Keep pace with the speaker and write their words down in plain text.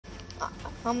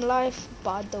I'm live,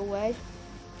 by the way.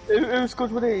 Who's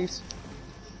good with these?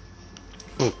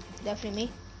 Definitely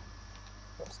me.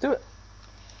 Let's do it.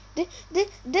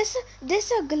 This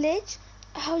a glitch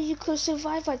how you could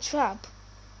survive a trap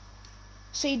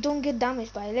so you don't get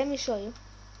damaged by it. Let me show you.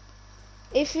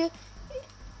 If you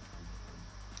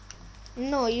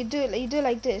no, you do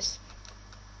like this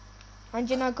and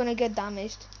you're not gonna get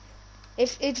damaged.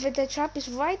 If the trap is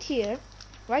right here,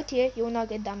 you will not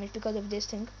get damaged because of this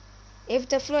thing. If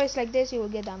the floor is like this, you will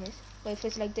get damaged. But if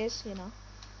it's like this, you know,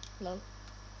 low.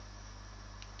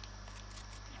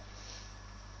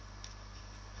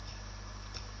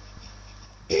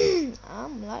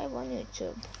 I'm live on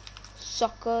YouTube,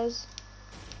 suckers.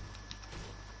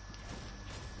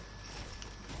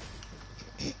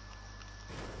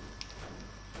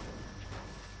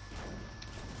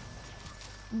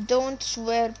 Don't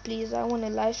swear, please. I want a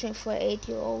live stream for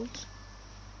 8-year-olds.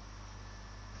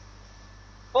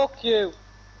 Fuck you.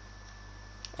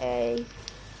 Hey,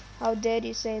 how dare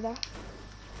you say that?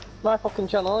 It's my fucking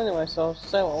channel anyway, so I'll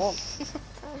say what I want.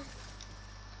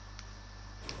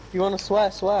 You wanna swear,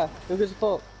 swear. Who gives a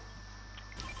fuck?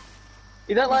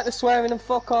 You don't like the swearing, then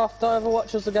fuck off. Don't ever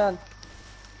watch us again.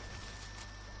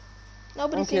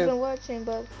 Nobody's even watching,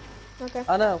 but okay.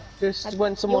 I know. Just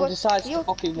when someone decides to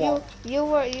fucking watch. You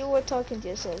were talking to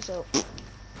yourself, so.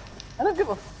 I don't give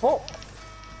a fuck.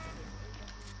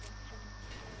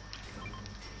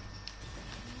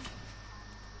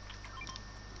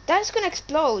 That's gonna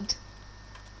explode.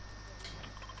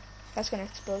 That's gonna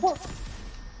explode. What?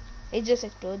 It just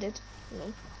exploded.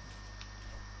 No.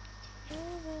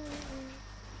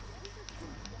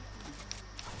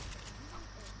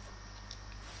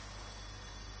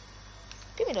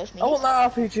 Give me those minis. I want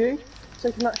that RPG.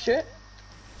 Taking that shit.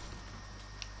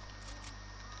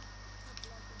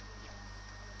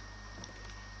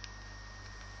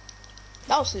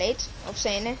 That was late of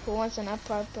saying it. Who wants an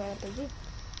RPG?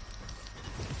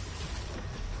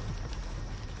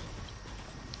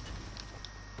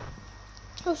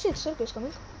 Oh shit, circus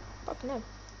coming. Fucking hell.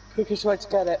 Quickest way to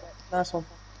get it. Nice one.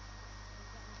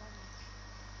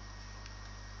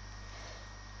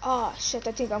 Oh shit,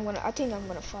 I think I'm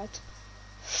gonna fight.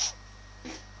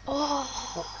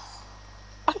 Oh.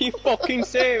 Are you fucking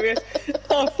serious?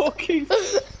 I'm fucking...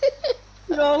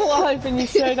 You're live and you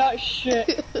say that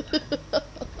shit.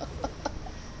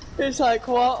 It's like,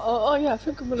 what? Oh yeah, I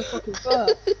think I'm gonna fucking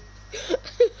fight.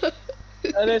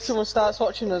 And then someone starts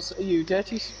watching us. Are you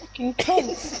dirty fucking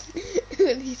cunt?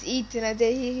 He's eating and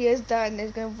then he hears that and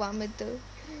he's gonna vomit though.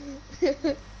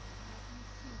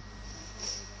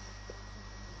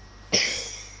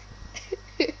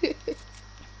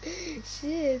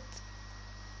 Shit.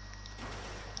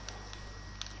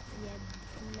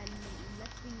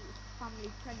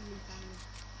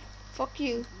 Fuck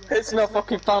you. It's not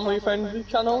fucking family friendly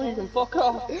channel, you can fuck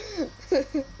off.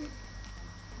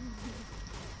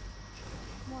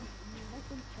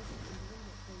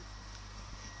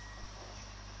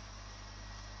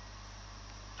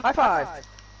 High five.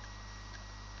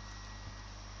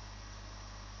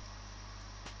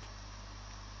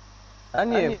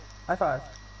 And you. High five.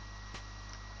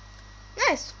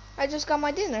 Nice. I just got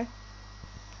my dinner.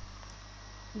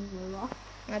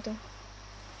 Nothing.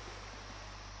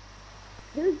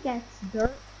 Who gets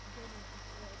dirt?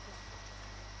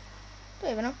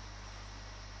 Don't even know.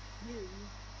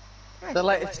 Nice. The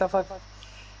latest stuff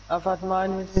I've had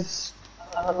mine is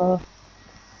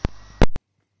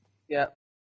yeah.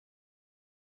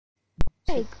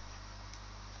 Hey,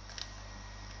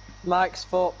 Mike's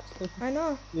fucked. I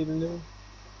know. Need a new one.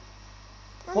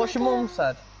 Oh What's my your mum God.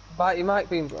 said about your mic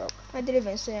being broke? I didn't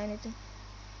even say anything.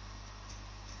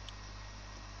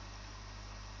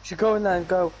 Should go in there and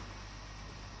go.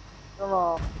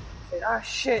 Oh,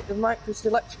 shit! The mic was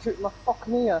electrocuted my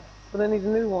fucking ear, but I need a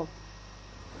new one.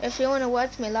 If you wanna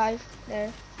watch me live,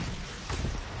 there.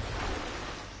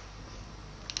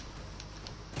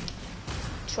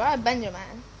 Try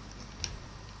Benjamin.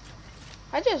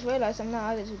 I just realized I'm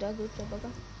not added to that group, Rebecca.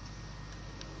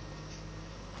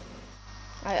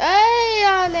 Hey,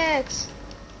 Alex!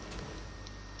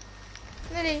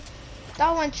 Really,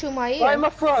 that went through my ear. Why am I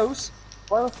froze?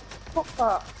 Why the fuck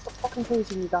that? Stop fucking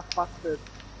freezing, you daft bastard.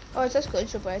 Oh, it's a Squid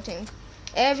Trooper, I think.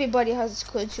 Everybody has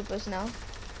Squid Troopers now.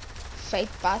 Fake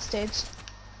bastards.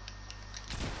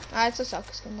 Ah, it's a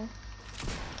soccer skin then.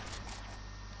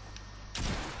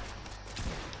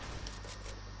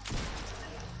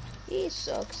 He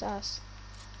sucks ass.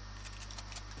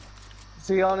 Is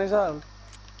he on his own?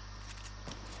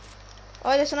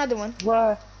 Oh, there's another one.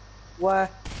 Where? Where?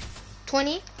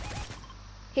 20.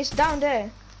 He's down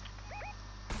there.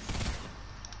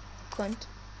 Cunt.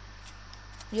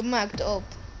 You marked up.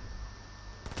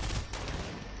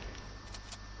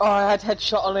 Oh, I had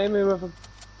headshot on him with a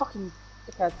fucking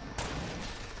dickhead.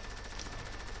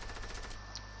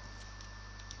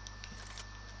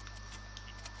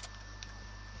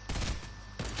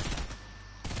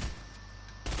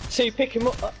 So you pick him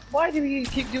up. Why do you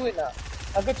keep doing that?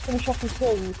 I go to finish off his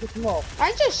kills and you pick him up.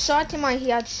 I just shot him and he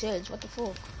had shields. What the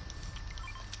fuck?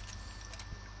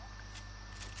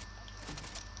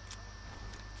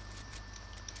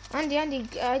 Andy,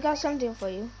 I got something for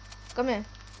you. Come here.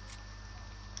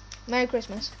 Merry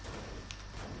Christmas.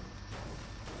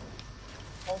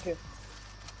 Thank you.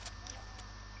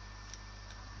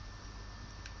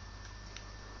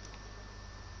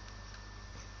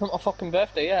 Not my fucking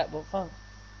birthday yet, but fine.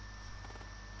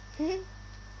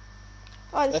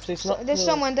 Oh, Birthday's not there's till-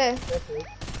 someone there. Birthday.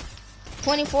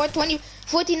 24, 20,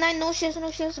 49, no shields, no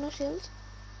shields, no shields.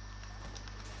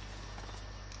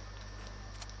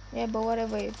 Yeah, but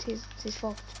whatever, it's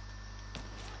fucked.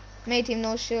 Made him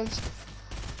no shields.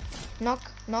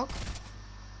 Knock, knock.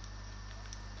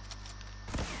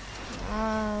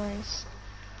 Nice.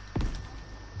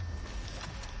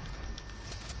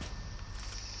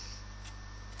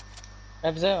 I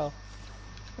have 0.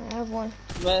 I have one.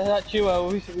 Man, that duo,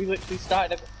 we literally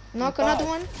started. Knock another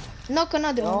one. Knock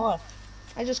another one. No.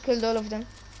 I just killed all of them.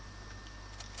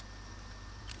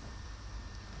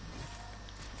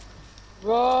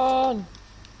 Run!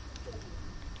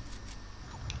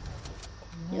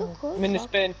 You cool. I'm in the fuck.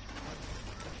 spin.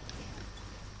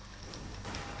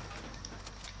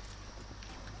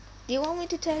 Do you want me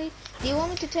to tell you? Do you want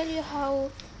me to tell you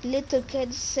how little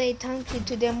kids say thank you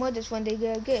to their mothers when they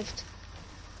get a gift?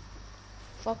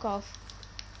 Fuck off.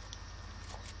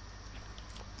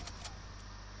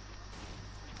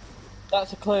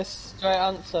 That's a clear, straight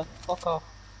answer. Fuck off.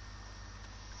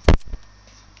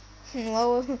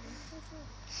 Well,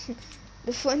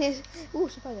 the funniest. Ooh,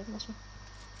 surprise! That's one.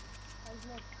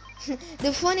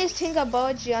 The funniest thing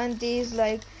about you, Andy, is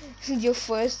like your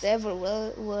first ever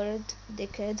word,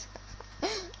 dickhead.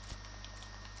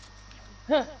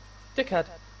 Huh. Dickhead.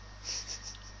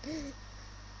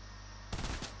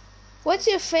 What's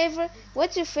your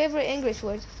favorite English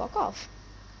word? Fuck off.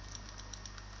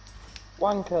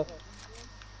 Wanker.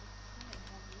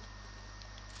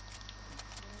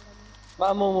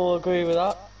 My mum will agree with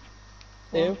that.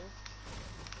 You?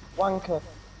 Wanker.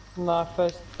 My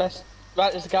best.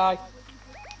 Right, there's a guy.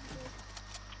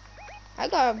 I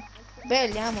got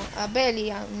barely ammo,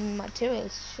 barely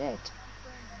materials. Shit.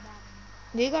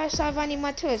 Do you guys have any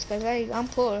materials? Cause I'm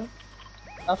poor.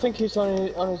 I think he's on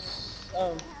his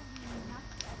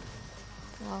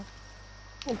Wow.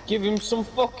 Give him some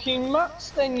fucking mats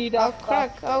then, you I'll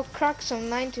daft crack some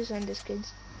 90s on this,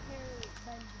 kids.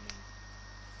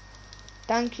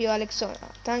 Thank you, Alex.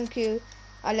 Thank you,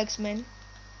 Alex, man.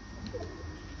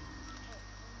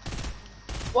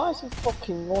 Why is he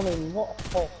fucking running? What the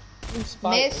fuck?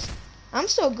 Miss. I'm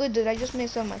so good, dude. I just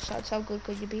missed all my shots. How good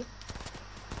could you be?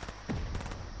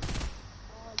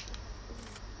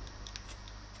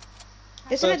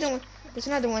 There's another one. There's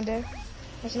another one there.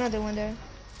 There's another one there.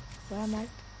 Where am I?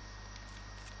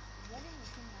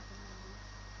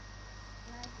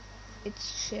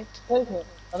 It's shit. Take it.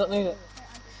 I don't need it.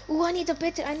 Ooh, I need a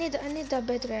better. I need that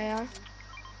better AR.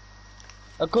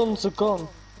 A gun's a gun.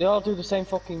 They all do the same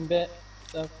fucking bit.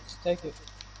 So just take it.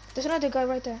 There's another guy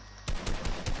right there.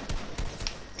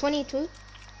 22.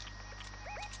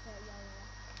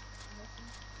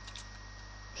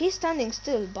 He's standing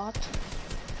still, bot.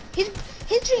 He's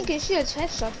drinking shields.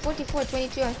 Headshot. 44,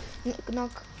 22. And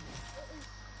knock.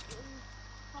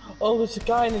 Oh, there's a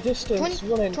guy in the distance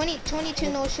running. 22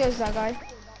 no shields, that guy.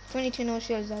 22 no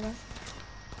shields, that guy.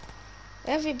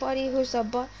 Everybody who's a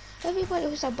bot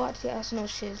here has no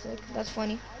shields. Like, that's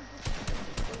funny.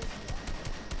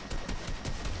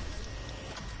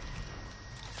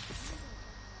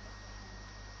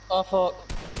 Oh fuck.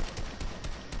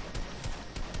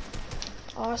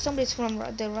 Oh, somebody's from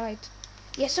the right.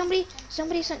 Yeah, somebody's on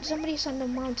the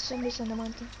mountain. Somebody's on the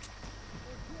mountain.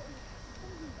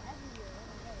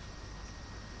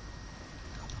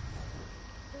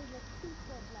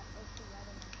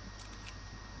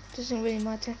 Doesn't really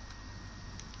matter.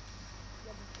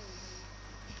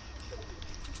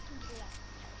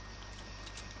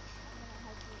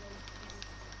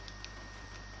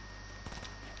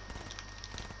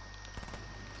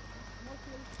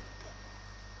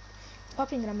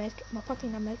 Popping a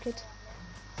market.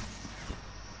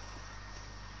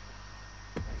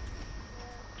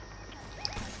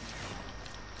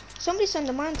 Somebody's on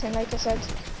the mountain, like I said.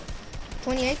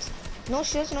 28. No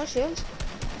shields, no shields.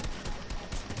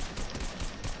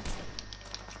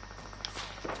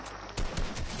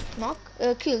 Knock?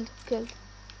 Killed. Killed.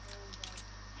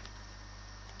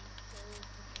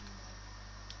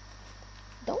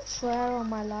 Don't swear on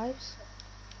my lives.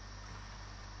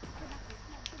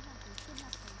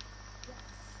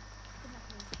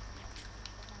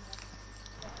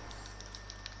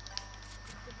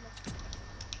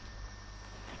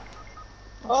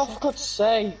 Oh, shit. for God's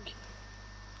sake!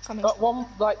 Coming. Got one,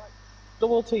 like,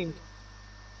 double teamed.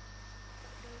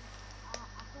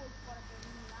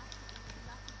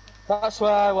 That's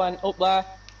where I went, up there.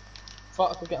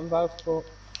 Thought I could get them both, but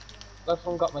both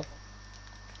one got me.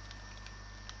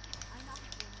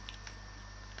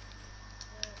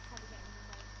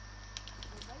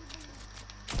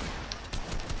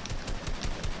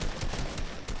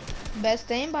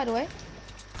 Best aim, by the way.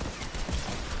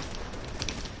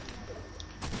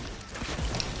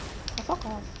 Oh, fuck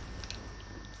off.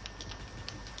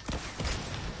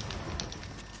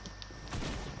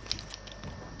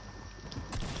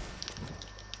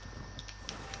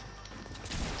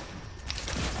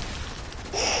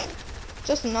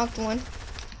 Just knocked one.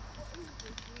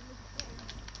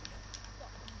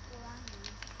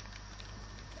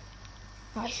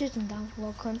 I shoot him down.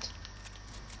 Well, cunt.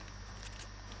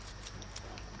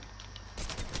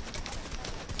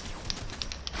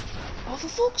 Oh, for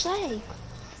fuck's sake.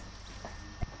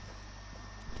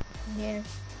 Yeah.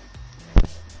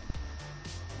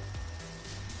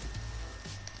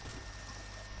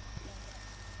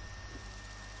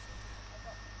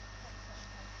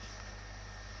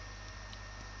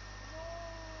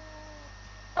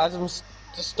 I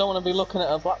just don't want to be looking at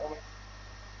a black woman.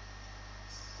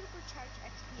 Supercharged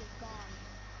XP is gone.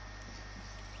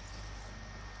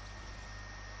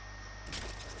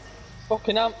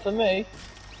 Fucking amp for me.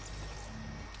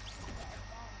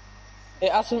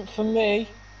 It hasn't for me.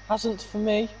 Hasn't for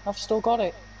me. I've still got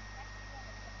it.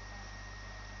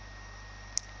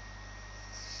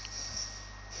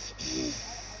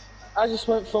 I just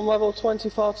went from level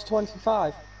 24 to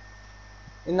 25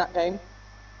 in that game.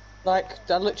 Like,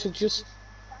 I literally just...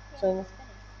 So,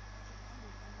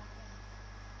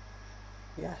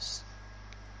 yes.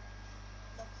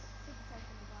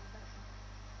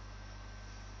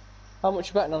 How much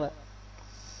you betting on it?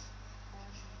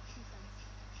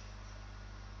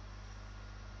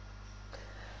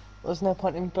 There's no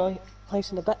point in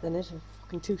placing a bet then, is there?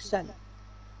 Fucking 2 cents.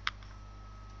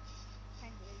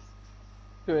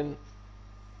 Doing...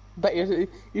 Bet you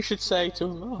should say to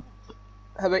him, oh,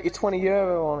 I bet you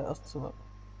 €20 on it or something.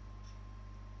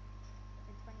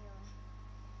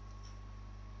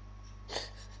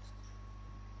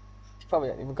 You probably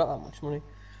haven't even got that much money.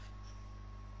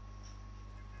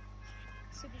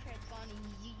 Supercharged gone.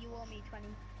 You owe me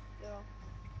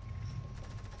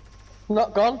 €20.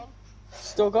 Not gone.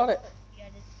 Still got it. Yeah,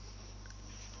 it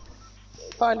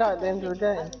is. Find out at the end of the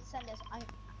game.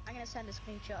 I'm gonna send a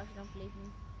screenshot if you don't believe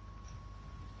me.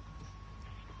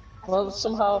 Well,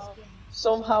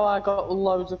 somehow I got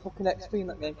loads of fucking XP in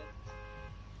that game.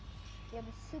 Yeah,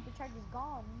 but supercharge is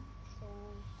gone, so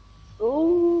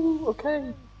Oh,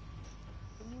 okay.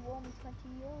 you owe me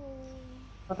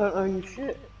 €20. I don't know you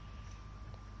shit.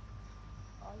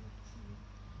 Oh,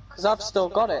 Because I've still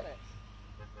got it.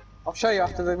 I'll show you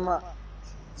after the match.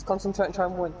 Let's concentrate and try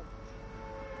and win.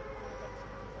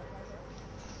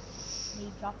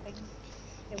 me dropping.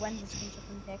 Okay, when's the screenshot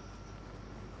can take?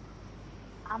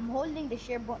 I'm holding the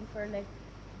share button for like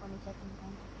 20 seconds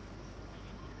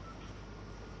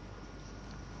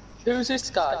now. Who's this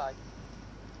guy?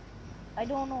 I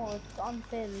don't know, it's on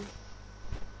Phil.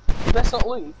 Let's not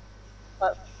leave.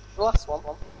 Like, the last one.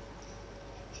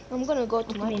 I'm gonna go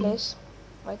to my place.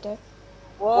 Right there.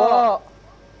 What?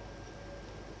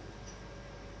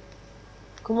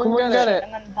 Come on, get it.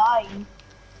 I'm gonna die.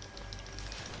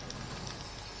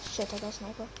 Shit, I got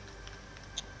sniper.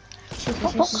 For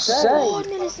fuck's sake. Oh,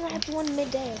 nearly sniped one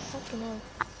mid-air. Fucking hell.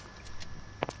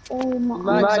 Oh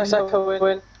my. Max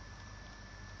echoing.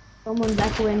 Someone's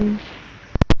echoing.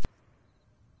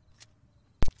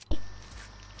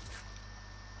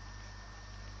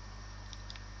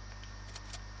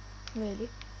 Really?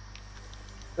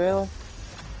 Really?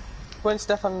 When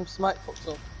Stefan's mic fucks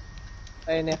up.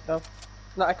 Hey, in the echo.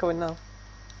 Not echoing now.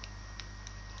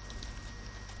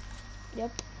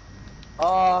 Yep.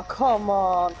 Oh, come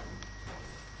on.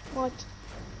 What?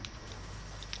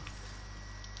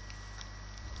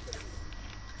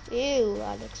 Ew,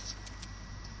 Alex.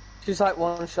 She's like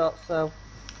one shot, so.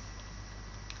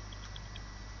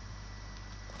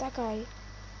 That guy.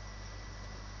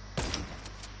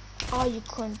 Oh, you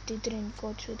can't. They didn't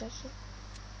go through that shit.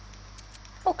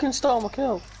 Fucking stole my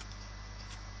kill.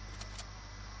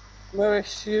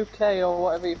 Marish UK or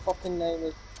whatever your fucking name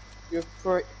is. You're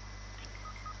prick.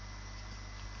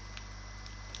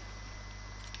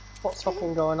 What's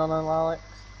fucking going on, Alex?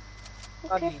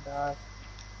 How did Okay. you die?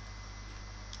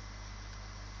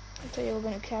 I thought you were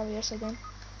gonna carry us again.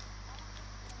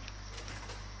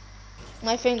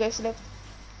 My finger slipped.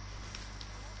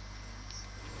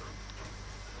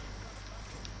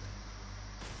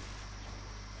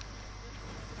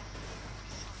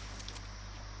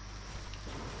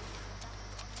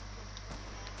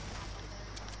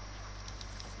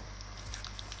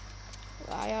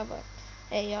 I have a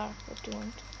AR. What do you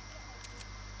want?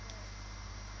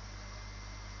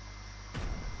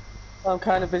 I'm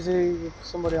kind of busy with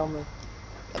somebody on me.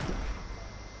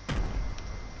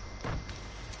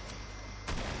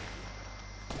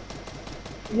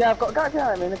 Yeah, I've got a guy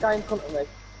behind me and a guy in front of me.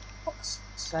 Fuck's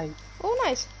sake. Oh,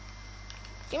 nice.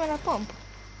 Give me that pump.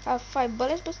 I have 5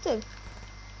 bullets, but still.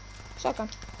 Shotgun.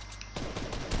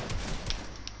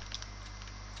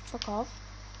 Fuck off.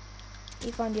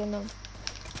 You found your node.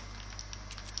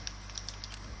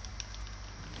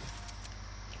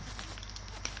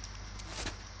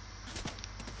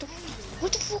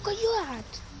 What the fuck are you at?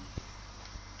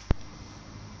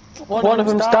 One of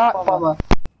them's dark bomber.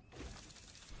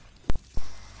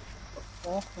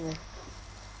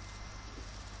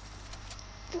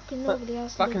 Fucking nobody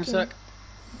else Back in a looking. sec.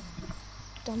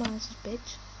 Dumbass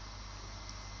bitch.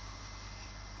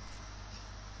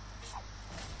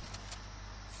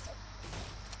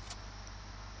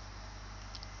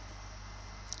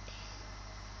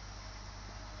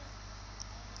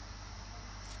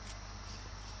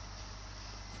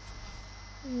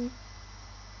 Mm.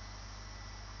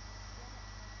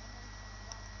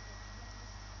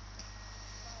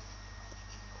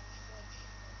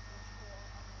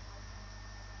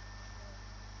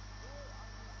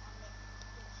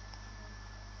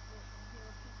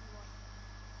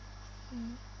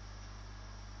 Mm.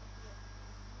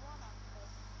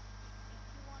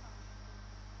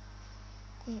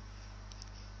 Mm.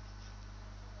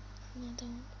 No,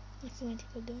 don't. If you want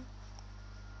to do.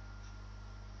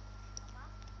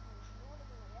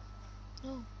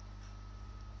 No.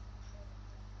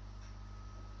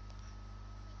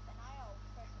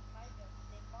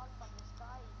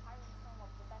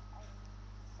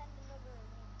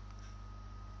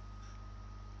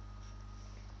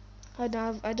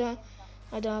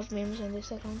 I don't have memes on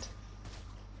this account.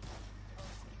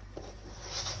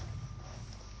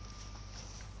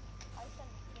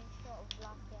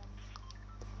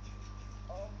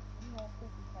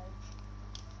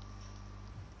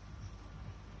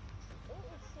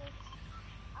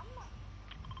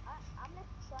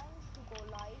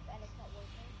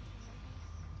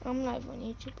 I'm live on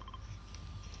YouTube.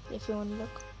 If you want to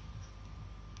look.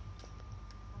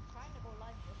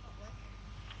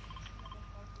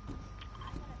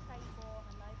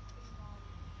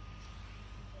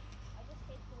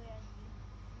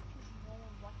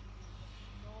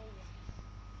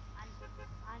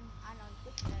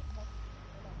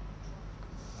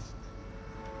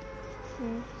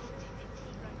 Mm.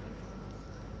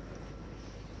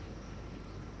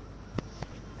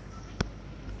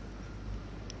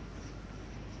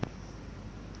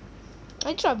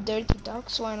 I dropped dirty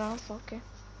dogs. Why not? Fuck it.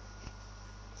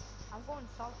 I'm going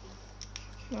salty.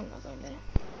 No, I'm not going there.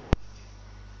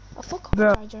 A fuck off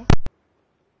Yeah. charger.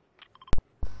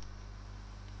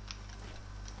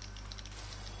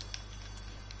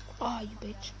 Oh, you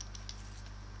bitch.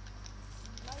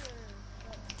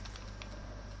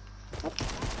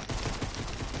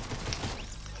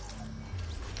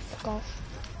 Fuck off.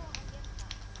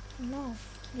 No,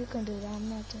 you can do that. I'm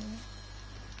not doing it.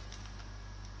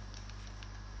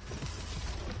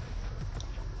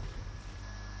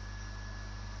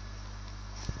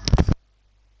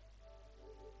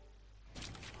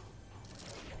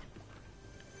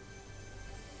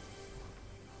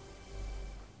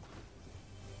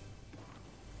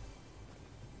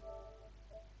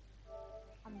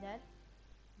 I'm dead.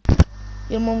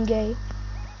 Your mom gay.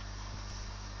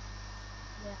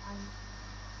 Yeah, I'm.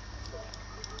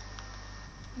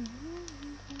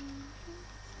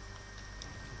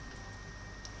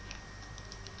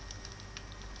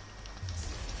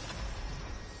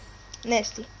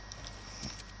 Nasty.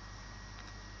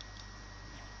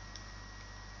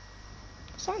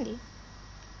 Sandy.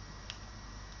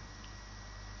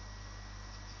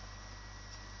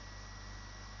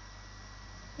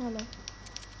 Hello.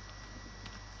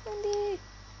 Sandy.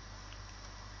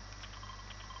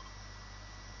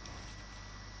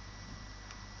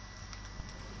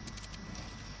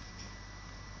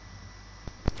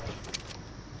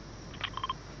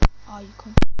 Oh, you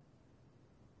come.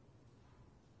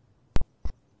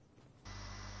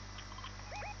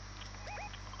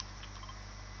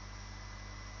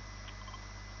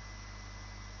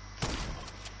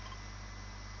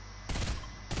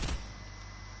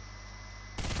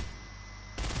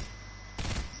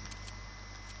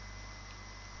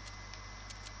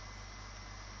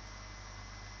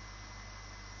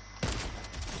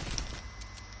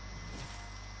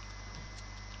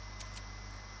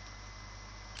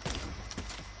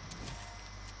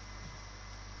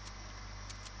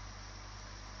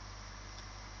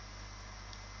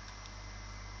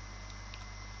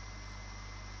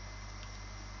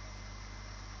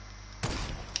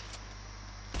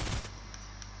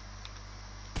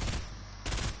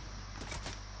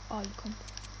 Oh, you can't.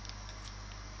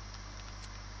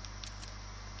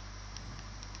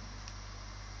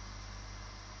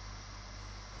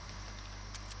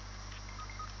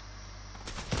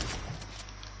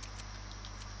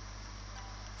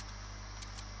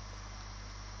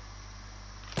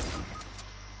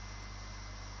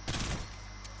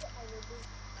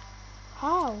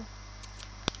 How?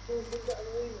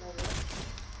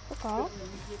 Fuck off.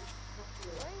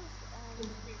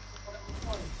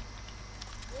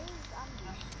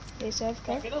 Where's Andy? Yes,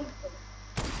 okay.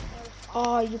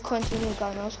 Oh, you continue,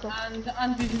 guy, no scope. And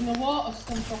Andy's in the water,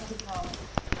 some fucking hell.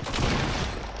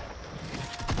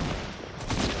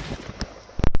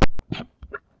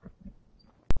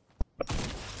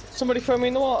 Somebody throw me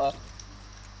in the water.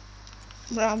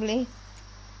 Probably.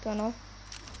 Don't know.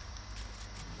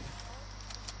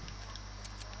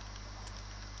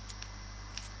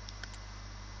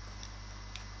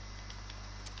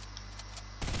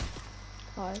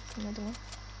 Alright, another one.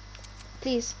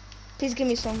 Please. Please give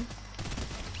me some.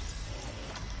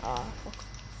 Ah, fuck.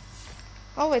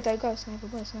 Oh, wait, I got a sniper.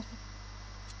 Boy, sniper.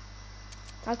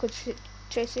 I could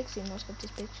 360 no scope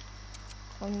this bitch.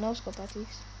 Or no scope at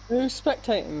least. Who's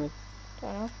spectating me?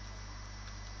 Don't know.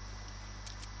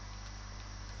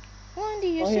 Oh, Andy,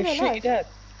 you're Oh yeah, still shit, you're alive. dead.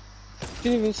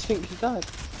 Didn't even think you died.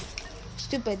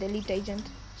 Stupid elite agent.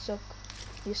 Suck.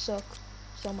 You suck.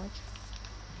 So much.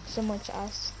 So much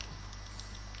ass.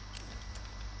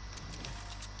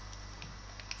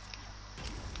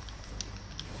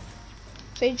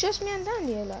 So it's just me and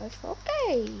Danny alive.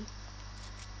 Okay.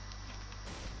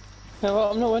 No,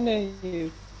 well, I'm nowhere near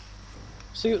you.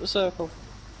 See you at the circle.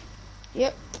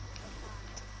 Yep.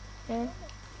 Yeah.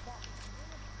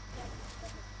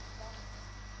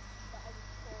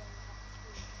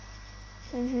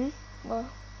 Well.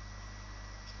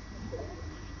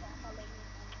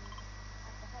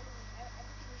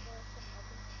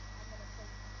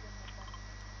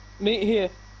 Meet here.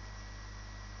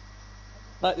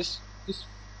 Like this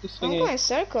thing I'm here. going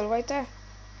circle right there.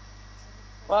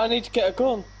 Well, I need to get a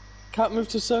gun. Can't move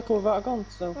to the circle without a gun,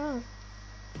 so. Oh.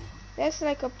 There's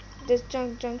like a this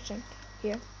junction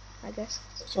here, I guess.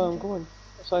 That's why I'm going.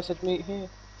 That's why I said meet here.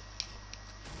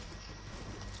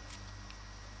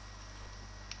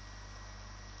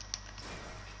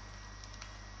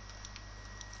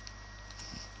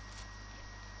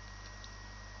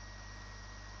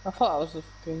 I thought I was the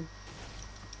fucking.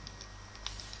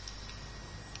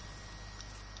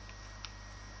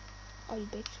 Oh, you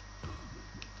bitch.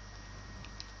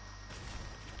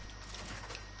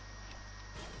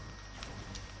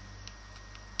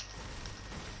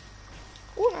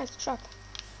 Oh, nice trap.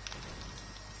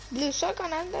 Blue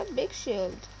shotgun and a big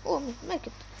shield. Oh, make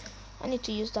it. I need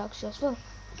to use the axe as well.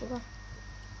 Forgot.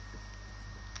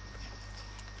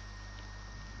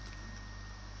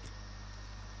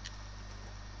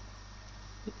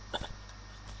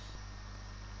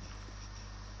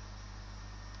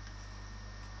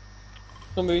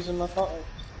 For some reason I thought I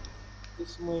did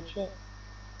some weird shit.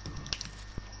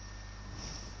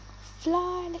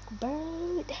 Fly like a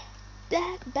bird,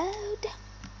 black bird.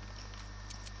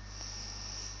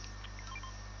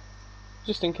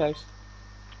 Just in case.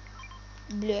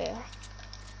 Blur.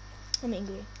 I'm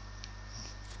angry.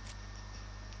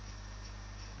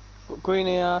 Got green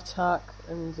air attack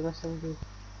and an SMG.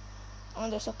 Oh,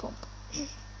 there's a pump.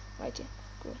 Right here.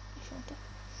 Good. If you want that.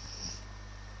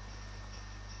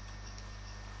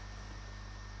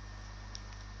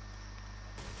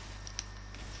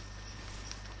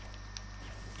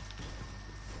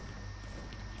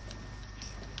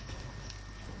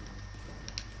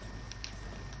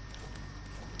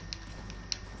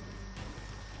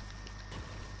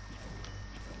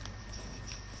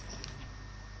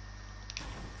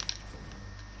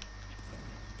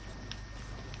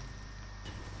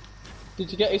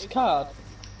 Did you get his card?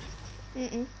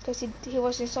 Because he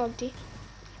wasn't salty.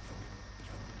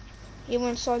 He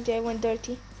went salty, I went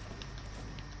dirty.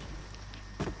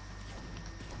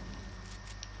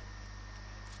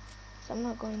 So I'm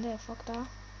not going there, fuck that.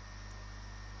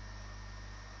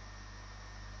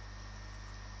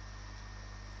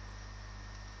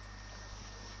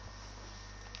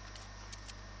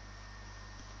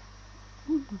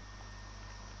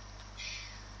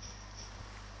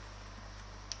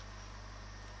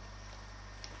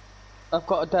 I've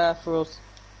got a dare for us.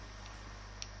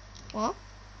 What?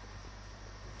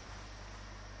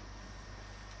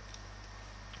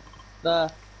 There.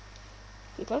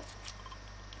 People?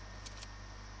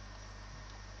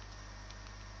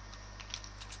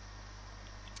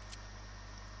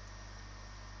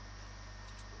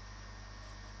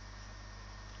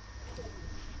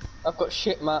 I've got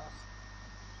shit mats.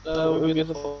 So we'll get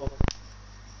the ball.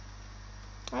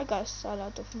 got a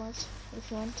lot of mods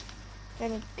if you want.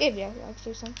 Let me give you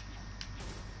actually some.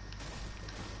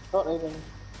 Don't need any.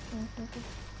 Okay.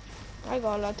 I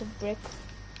got a lot of brick.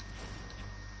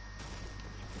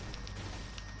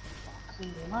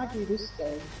 Fucking Maggie, this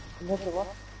game. Never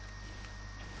what?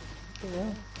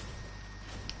 Yeah.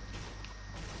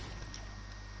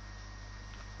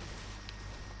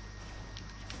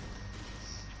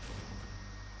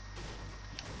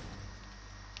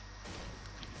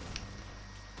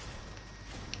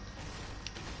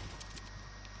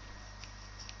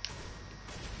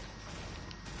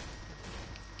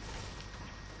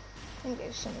 I think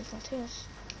there's some of that else.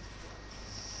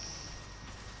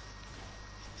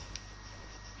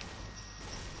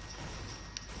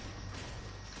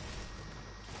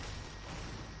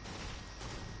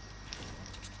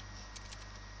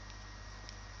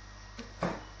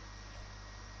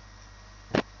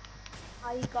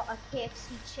 I got a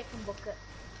KFC chicken bucket.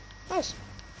 Nice.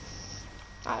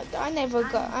 I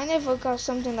never got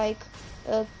something like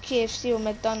KFC or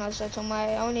McDonald's at home.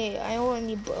 I only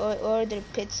order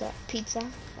pizza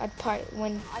at part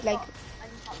when I like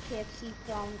just got KFC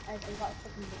from, I got a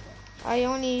chicken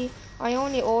bucket. I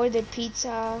only order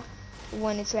pizza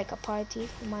when it's like a party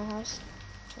in my house.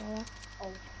 So, yeah. Oh,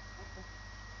 okay.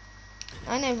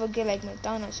 I never get like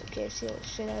McDonald's or KFC or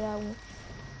shit like that.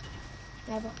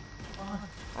 Never.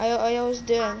 I always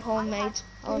do it homemade.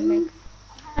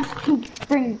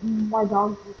 Bring my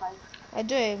dog inside. I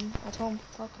do it at home.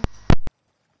 Fuck.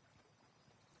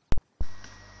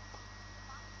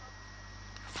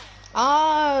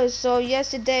 Oh, so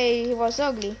yesterday he was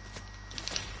ugly.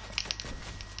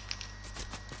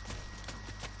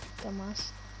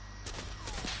 Dumbass.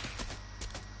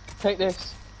 Take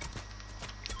this.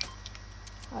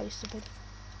 Oh, you stupid.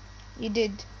 You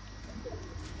did.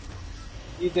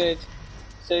 You did.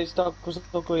 Say his dog was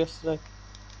ugly yesterday.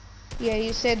 Yeah,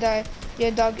 you said that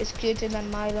your dog is cuter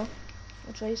than Milo.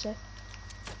 That's what you said.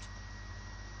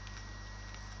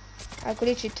 I could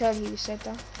literally tell you said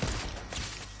that.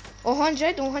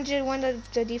 100 one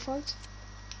of the defaults.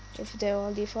 If they're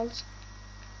all defaults.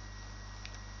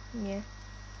 Yeah.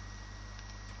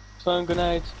 Throwing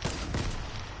grenades.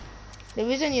 The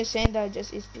reason you're saying that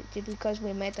just is because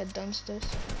we met at Dunsters.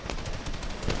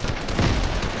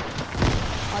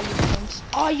 Oh, you cunt.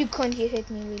 Oh, you cunt. He hit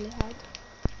me really hard.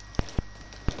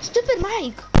 Stupid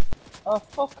Mike. Oh,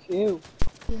 fuck you.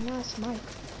 You nice Mike.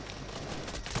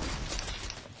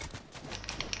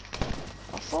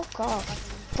 Oh, fuck off.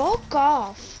 Fuck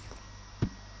off.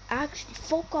 Actually,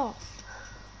 fuck off.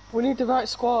 We need the right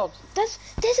squad. This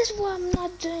is why I'm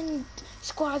not doing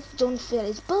squads don't fail.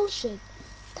 It's bullshit.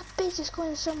 That bitch is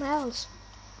going somewhere else.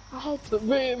 I hate. But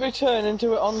return and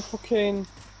do it on fucking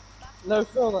no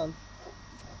fill then.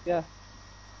 Yeah.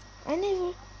 I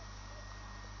never.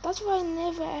 That's why I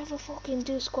never ever fucking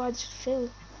do squads fill.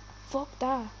 Fuck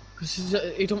that. Because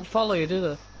he don't follow you, do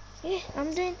they? Yeah,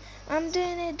 I'm doing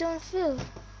it don't fill.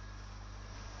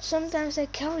 Sometimes I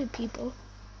carry people.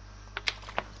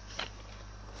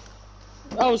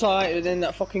 I was alright, but then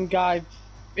that fucking guy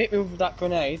hit me with that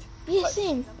grenade. Yeah, Like,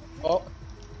 same. Fuck.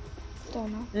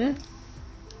 Don't know.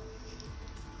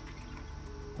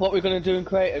 What we're gonna do in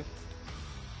creative?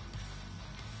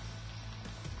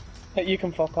 Hey, you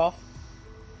can fuck off.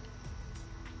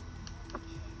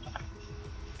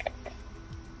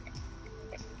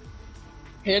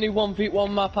 The only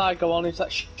 1v1 map I go on is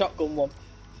that shotgun one.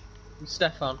 With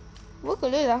Stefan. We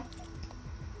could do that.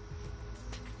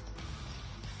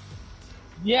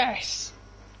 Yes!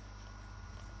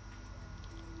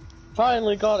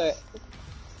 Finally got it.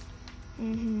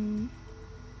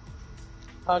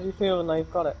 How do you feel now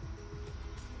you've got it?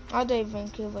 I don't even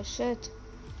give a shit.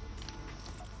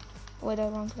 Wait, I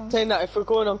rank down. Saying that if we're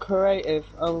going on creative,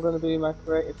 I'm gonna be my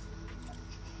creative.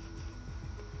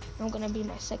 I'm gonna be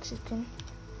my sexy king.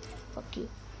 Fuck you.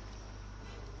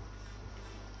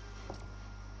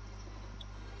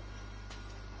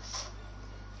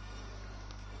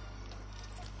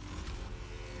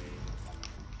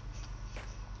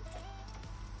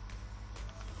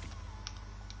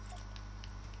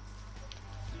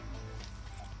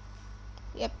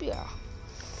 Yep, yeah.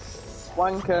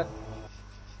 Wanker.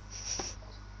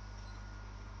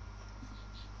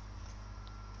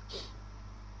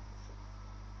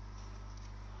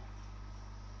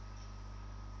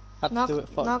 Had Knock, to do it.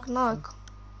 Fuck. knock, knock.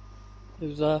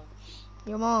 Who's there?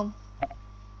 Your mom.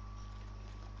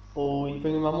 Oh, you're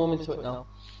bringing my mum into it now.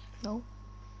 No.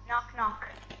 Knock, knock.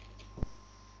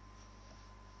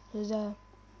 Who's there?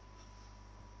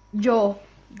 Joe.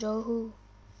 Joe who?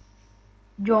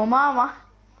 Joe Mama.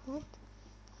 What?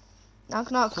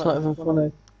 Knock, knock. It's not even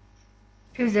funny.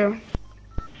 Who's there?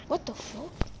 What the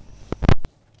fuck?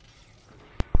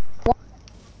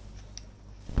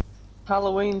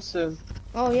 Halloween soon.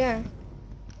 Oh yeah.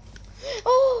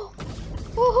 Oh!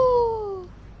 Woohoo!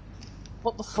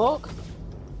 What the fuck?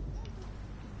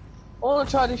 I wanna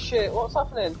try this shit. What's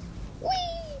happening? Whee!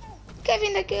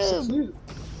 Kevin the So cube!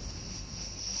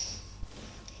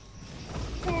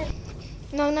 cute.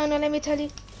 No, no, no, let me tell you.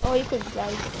 Oh, you could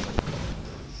fly.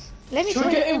 Let me Should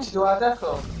tell we you. get him to do our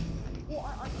deco?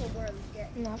 Until world, yeah.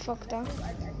 Nah, fuck that.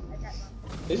 I get that.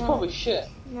 It's No. probably shit.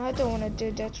 No, I don't wanna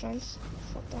do that runs.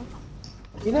 Fuck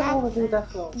that. You never Knock, want to do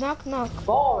deco. knock, knock.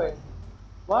 Boring.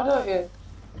 Why don't you?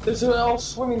 There's an old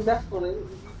swimming death run. You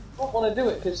don't want to do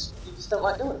it because you just don't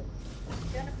like doing it.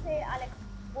 Do you wanna play Alex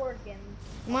board games?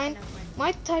 Mine,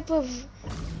 my type of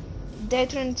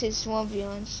deterrent is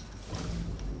 1v1s.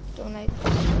 Don't like.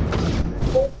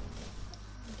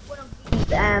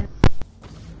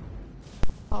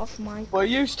 Off mic. Well,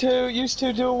 used to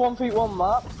do a 1v1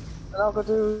 map, and I'll go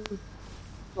do.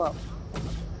 Well,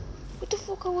 What the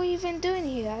fuck are we even doing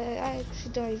here? I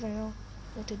actually don't even know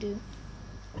what to do.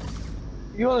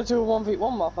 you want to do a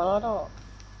 1v1 map, and I don't.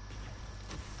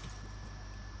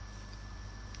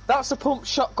 That's a pump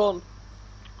shotgun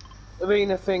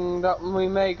arena thing that we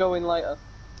may go in later.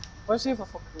 Where's the other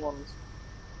fucking ones?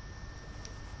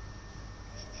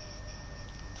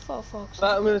 For fuck's Right,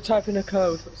 sake. I'm gonna type in a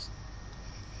code. Let's...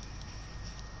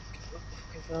 What the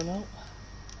fuck is that?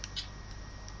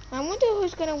 I wonder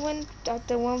who's gonna win at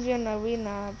the 1v1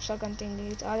 arena second thing.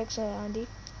 It's Alex or Andy.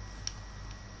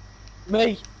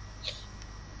 Me,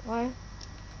 Why?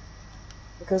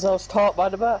 because I was taught by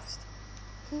the best.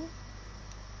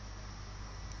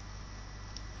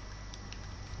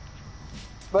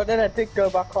 But then I did go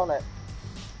back on it.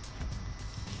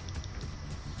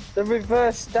 The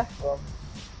reverse death run.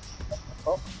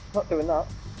 Oh, not doing that.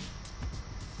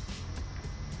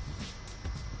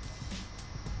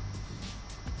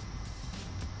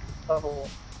 Level.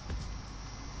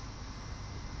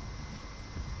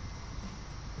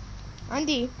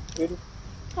 Andy, Good.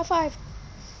 high five.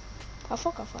 Oh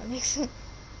fuck, high five.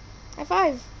 High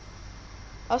five.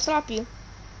 I'll slap you.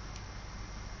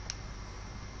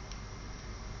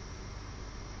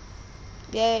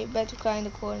 Yeah, you better cry in the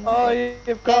corner. Oh,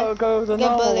 you've got to go the get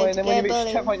normal bullied, way, and then when you get reach the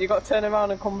bullied. checkpoint, you've got to turn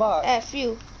around and come back. F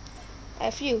you.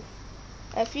 F you.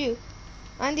 F you.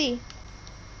 Andy,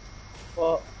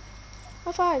 What?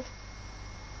 high five.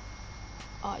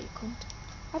 Oh, you cunt.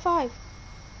 High five.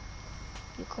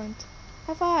 You cunt.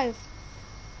 High five.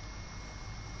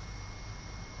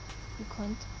 You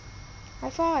cunt. High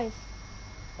five.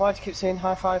 Why do you keep saying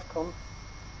high five, cunt?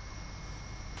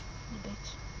 You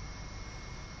bitch.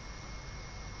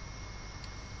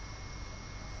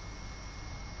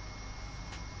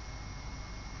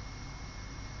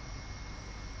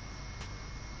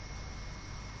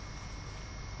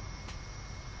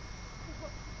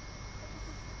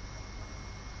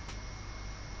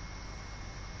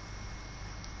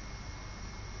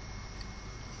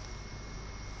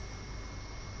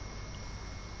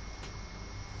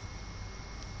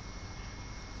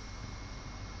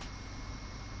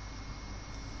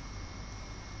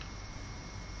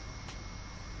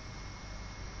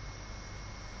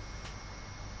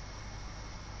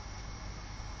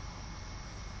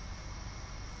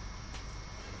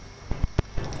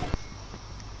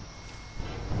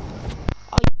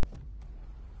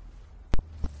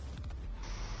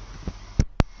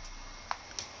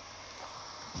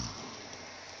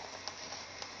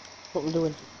 What I'm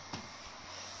doing?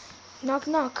 Knock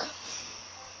knock.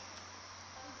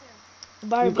 You've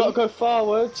Barbie. got to go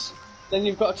forwards, then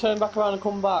you've got to turn back around and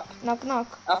come back. Knock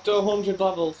knock. After 100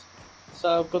 levels.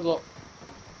 So, good luck.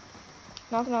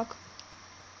 Knock knock.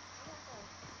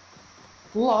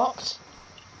 Locked?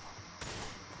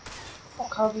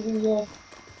 Fuck, how did you,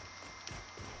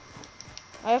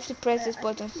 I have to press this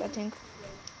button, I think.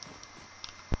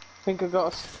 think I got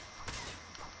us?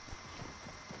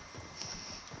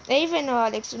 They even know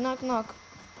Alex. Knock knock.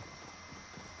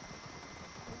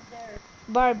 There.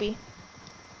 Barbie.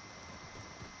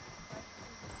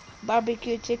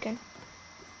 Barbecue chicken.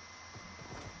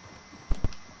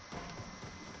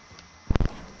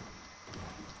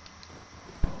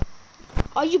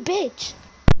 Oh, you bitch!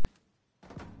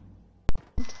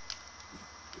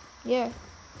 Yeah.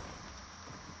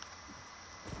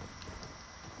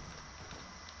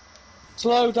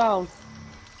 Slow down.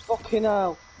 Fucking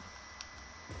hell.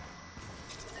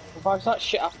 Why's that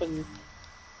shit happened?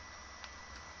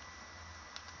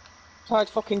 Tried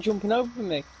fucking jumping over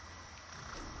me.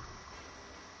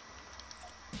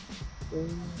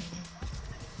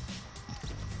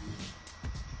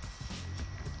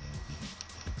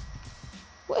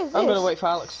 What is this? I'm gonna wait for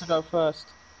Alex to go first,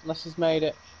 unless he's made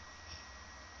it.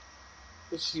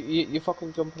 You're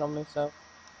fucking jumping on me, so.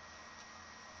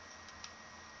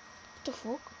 What the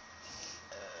fuck?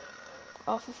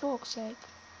 Oh, for fuck's sake.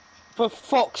 For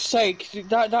fuck's sake,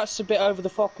 that's a bit over the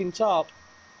fucking top.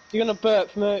 You're gonna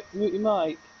burp, mute your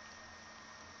mic.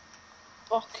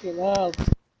 Fucking hell.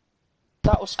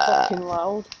 That was fucking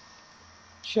loud.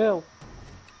 Chill.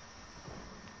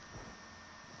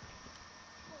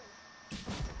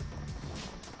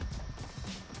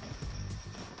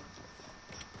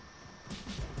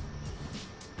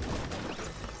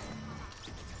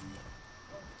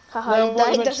 Haha, No, you what you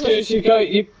died, meant that's to do what. is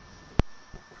you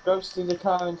ghosted the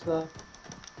car into there.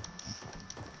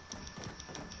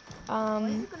 When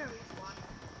is it gonna respawn?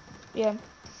 Yeah.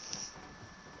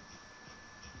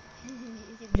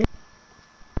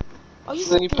 Oh, you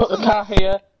And then you put the car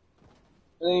here,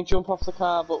 and then you jump off the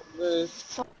car, but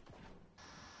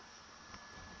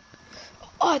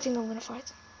Oh, I think I'm gonna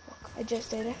fight. Fuck, I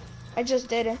just did it. I just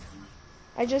did it.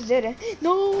 I just did it.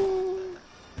 No!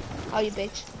 Oh, you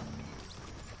bitch.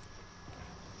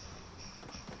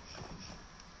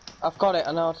 I've got it,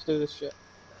 I know how to do this shit.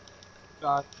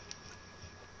 God.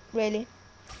 Really?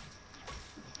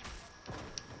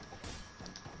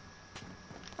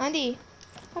 Andy,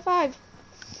 high five.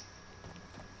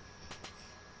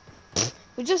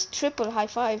 We just triple high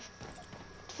five.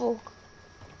 Fuck.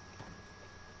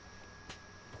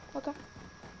 Okay.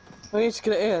 We need to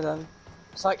get it here then.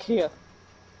 It's like here.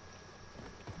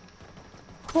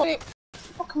 What?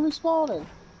 Fucking respawning.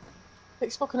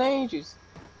 Takes fucking ages.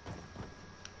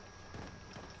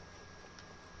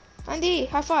 Andy,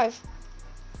 high five.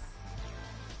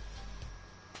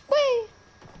 Whee!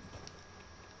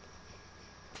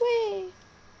 Whee!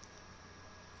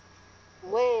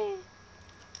 Whee!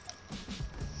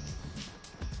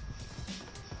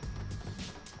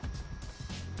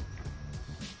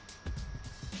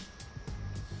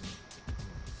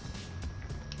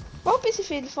 What happens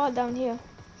if you fall down here?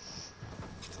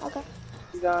 Okay.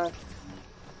 You die.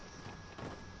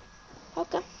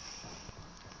 Okay.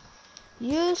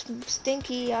 You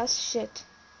stinky ass shit.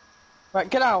 Right,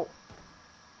 get out.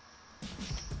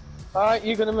 Alright,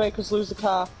 you're gonna make us lose the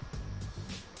car.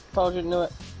 Told you to do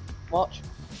it. Watch.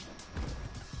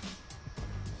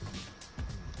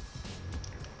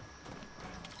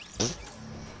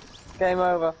 Game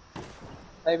over.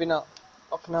 Maybe not.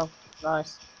 Fucking hell.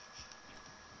 Nice.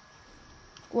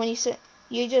 When you say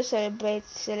you just celebrated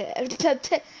too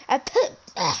I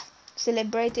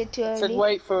said early.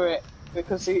 wait for it,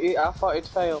 because I thought it'd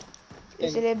fail. You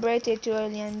celebrated too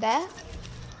early and that.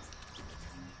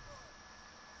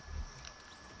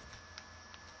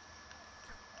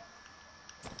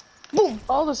 Boom!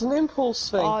 Oh, there's an impulse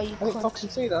thing. Oh, I you didn't cunt. fucking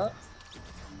see that.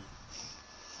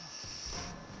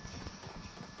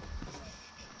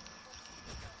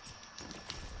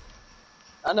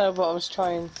 I know, but I was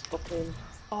trying to fucking...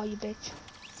 Oh, you bitch.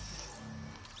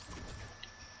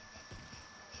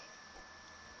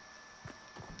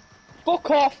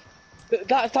 Fuck off!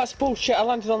 That's bullshit. I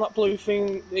landed on that blue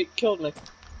thing, it killed me.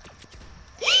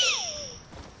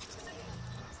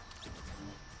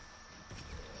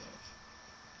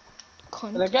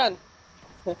 Cunt. And again,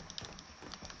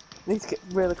 need to get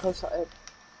really close to it.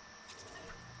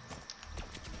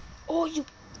 Oh, you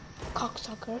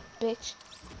cocksucker, bitch.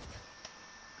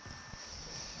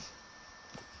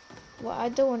 Well, I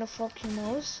don't wanna fuck your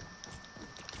nose.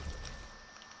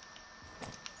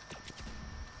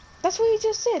 That's what you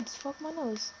just said. Fuck my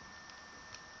nose.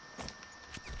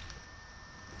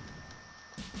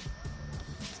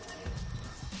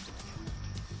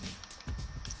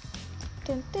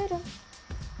 Dun, dun, dun.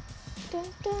 Dun,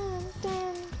 dun,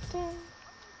 dun, dun.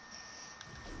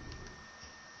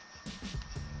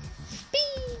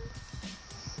 Speed.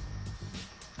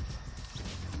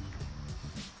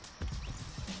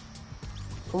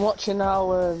 I'm watching how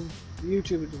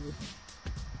YouTuber does it.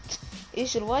 You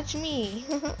should watch me.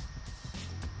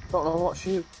 Don't know watch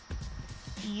you.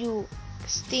 You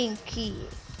stinky.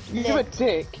 You're a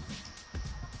dick.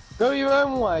 Go your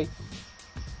own way.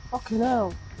 Fucking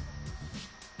hell.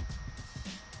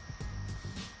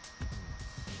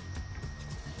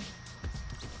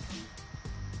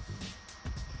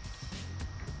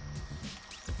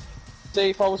 See,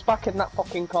 if I was back in that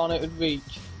fucking corner, it would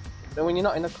reach. Then when you're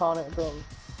not in the corner, it doesn't.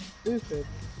 Stupid.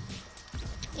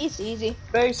 It's easy.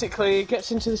 Basically, it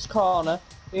gets into this corner,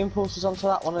 the impulse is onto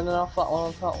that one, and then off that one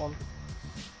onto that one.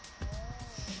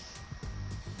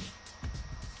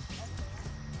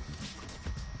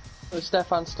 But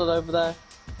Stefan stood over there,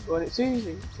 going, it's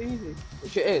easy,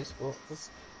 which it is, but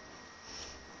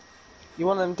you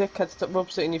want them dickheads that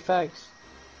rubs it in your face.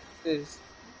 It is.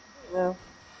 You know?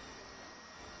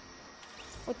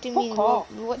 What do you Fuck mean?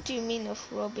 off. What do you mean of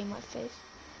rubbing my face?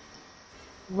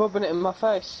 Rubbing it in my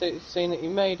face, seeing that you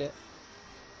made it.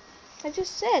 I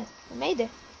just said I made it.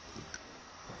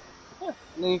 Yeah,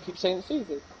 and then you keep saying it's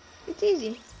easy. It's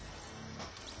easy.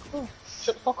 Oh,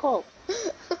 shut the fuck up.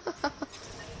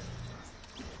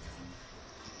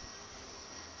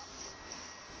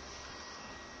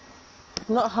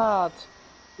 Not hard.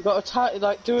 You gotta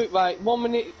like do it right. 1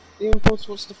 minute the impulse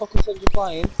wants to fucking send you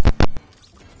flying.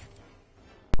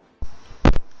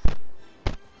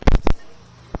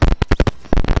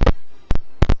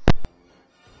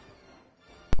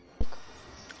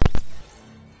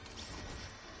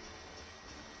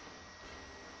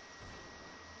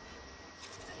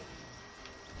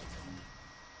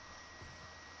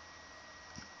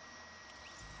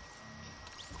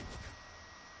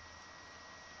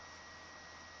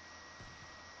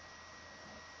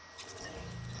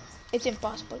 It's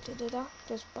impossible to do that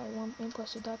just by one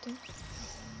impulse to that thing.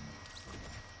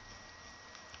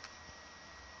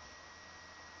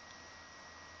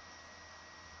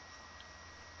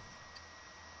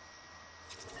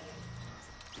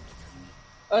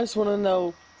 I just wanna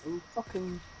know. I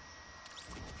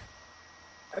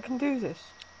can do this.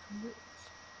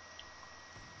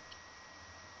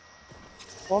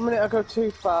 1 minute I go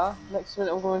too far, next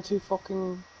minute I'm going too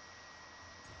fucking...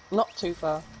 not too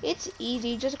far. It's easy.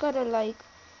 You just gotta like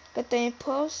get the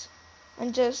impulse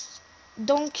and just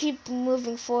don't keep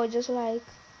moving forward. Just like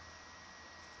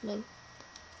look,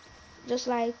 just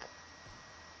like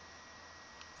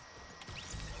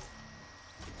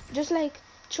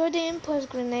throw the impulse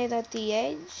grenade at the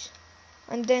edge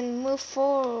and then move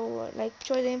forward. Like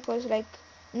throw the impulse like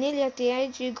nearly at the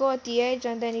edge. You go at the edge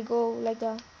and then you go like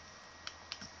that.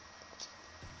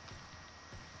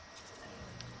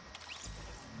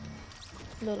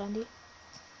 Look, Andy.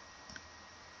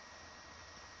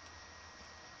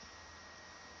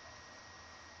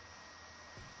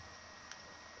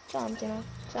 Something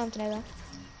like that.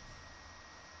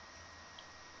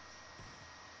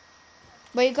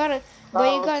 But you gotta, but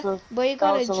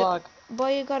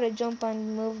you gotta jump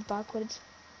and move backwards,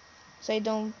 so you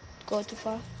don't go too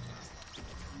far.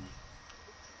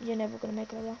 You're never gonna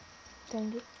make it like that.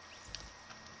 Thank you.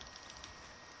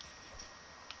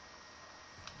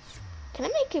 Can I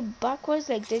make it backwards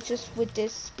like this just with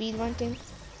this speed run thing?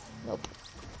 Nope.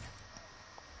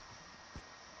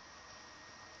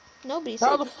 Nobody said.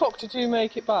 How the fuck did you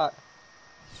make it back?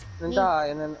 And Me. die,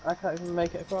 and then I can't even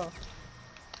make it across.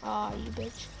 Ah, you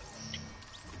bitch.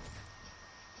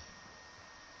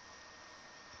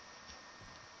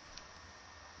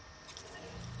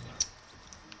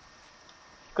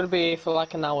 Gonna be here for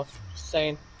like an hour, just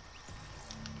saying.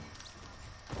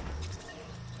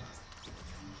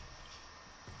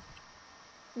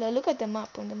 Look at the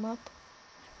map on the map.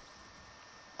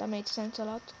 That makes sense a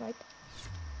lot, right?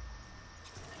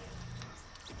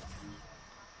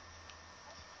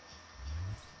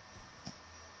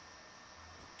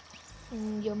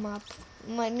 Your map.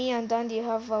 Me and Dandy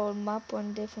have our map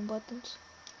on different buttons.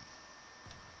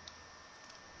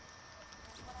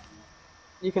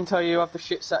 You can tell you have the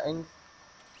shit settings.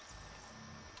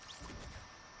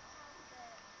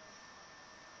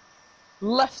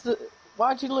 Left the...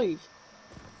 Why'd you leave?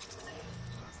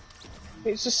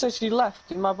 It just says you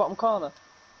left in my bottom corner.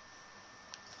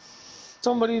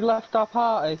 Somebody left our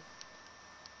party.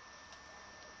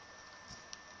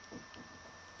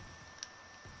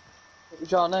 What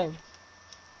was your name?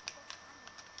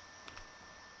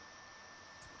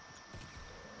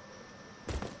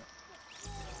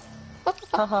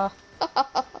 Haha.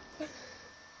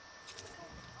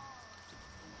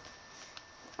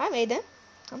 I made them.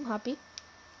 I'm happy.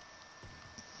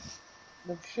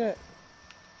 No shit.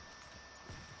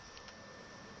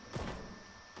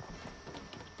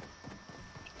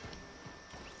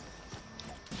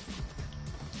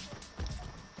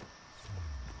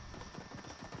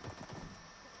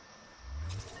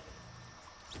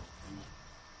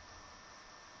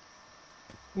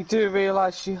 You do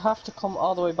realise you have to come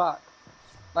all the way back.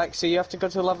 Like, so you have to go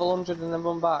to level 100 and then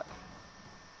run back.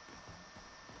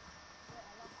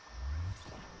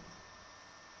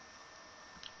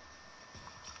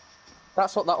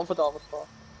 That's what that other door was for.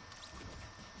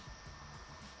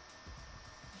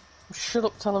 Shut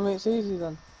up telling me it's easy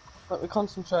then. Let me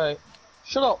concentrate.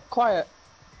 Shut up, quiet.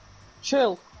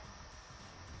 Chill.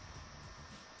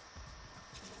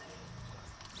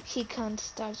 He can't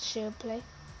start share play.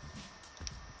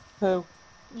 Who?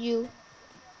 You.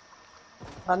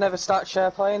 I never start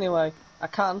share play anyway. I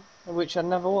can, which I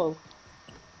never will.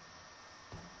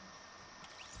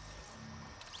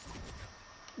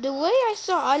 The way I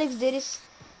saw Alex did is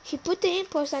He put the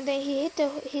impulse and then he hit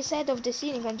his head of the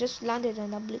ceiling and just landed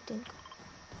on that blue thing.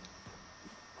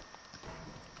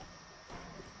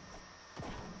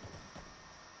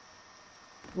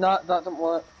 No, that doesn't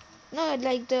work. No,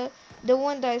 like the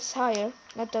one that is higher,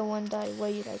 not the one that where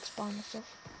you like spawn and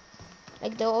stuff.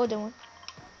 Like the other one.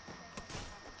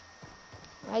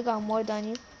 I got more than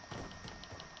you.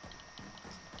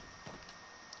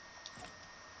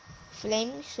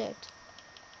 Flaming shit.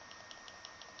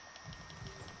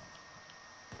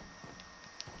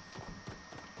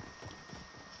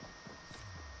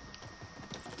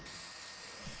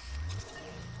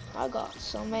 I got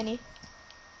so many.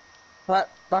 Right,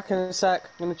 back in a sec.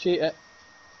 I'm gonna cheat it.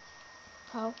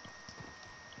 How?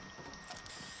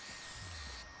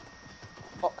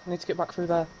 Fuck, I need to get back through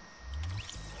there.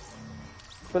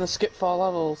 I'm gonna skip 4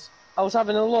 levels. I was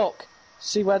having a look,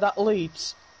 see where that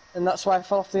leads, and that's why I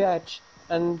fell off the edge.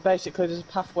 And basically there's a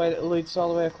pathway that leads all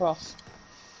the way across.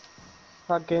 If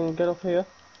I can get up here.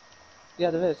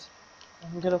 Yeah, there is. I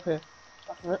can get up here.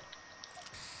 Back a minute.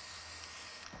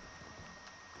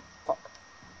 Fuck.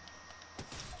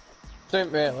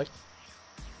 Don't really.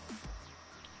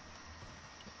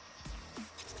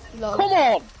 Lol. Come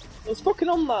on! I was fucking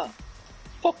on that!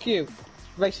 Fuck you,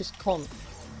 racist cunt.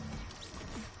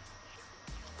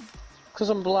 Cause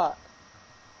I'm black.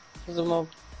 Cause I'm a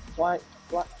white,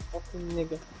 black fucking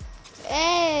nigger.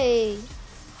 Hey!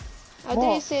 I What?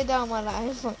 didn't say that on my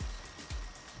life.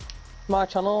 My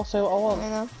channel, say what I want. I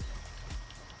know.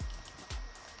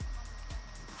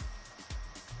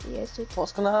 Yes, it.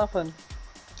 What's gonna happen?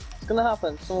 What's gonna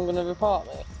happen? Someone gonna report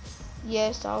me?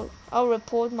 Yes, I'll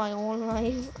report my own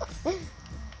life.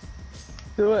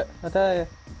 Do it, I dare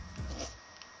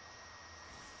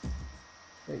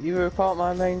you. You report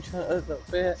my main channel,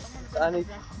 bit. I need.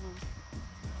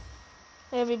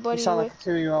 You Everybody, sound like a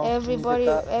 2-year-old.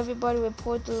 everybody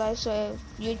report the live so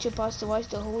YouTube has to watch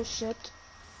the whole shit.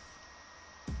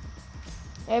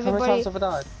 How many times have I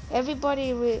died?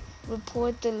 Everybody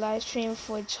report the live stream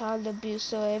for child abuse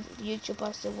so YouTube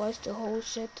has to watch the whole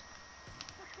shit.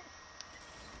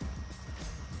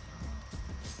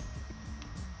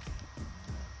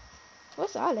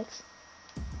 What's Alex?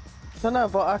 I don't know,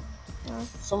 but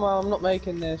somehow I'm not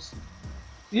making this.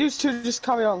 You two just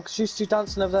carry on, cause you two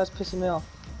dancing over there's pissing me off.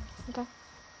 Okay.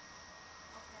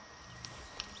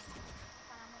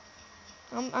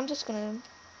 I'm just gonna.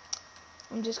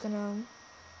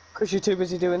 Cause you're too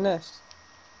busy doing this.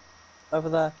 Over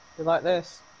there. You like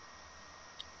this.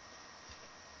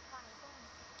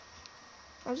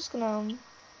 I'm just gonna.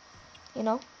 You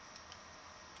know.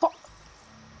 Fuck.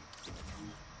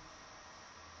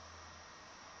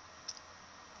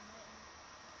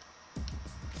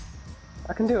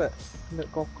 I can do it.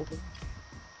 Go.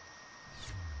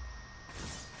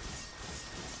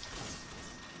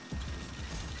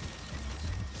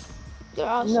 You're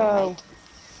awesome, No. right?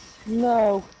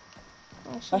 No.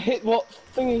 Oh, I shit. hit what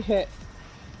thingy hit.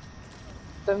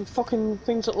 Them fucking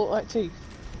things that look like teeth.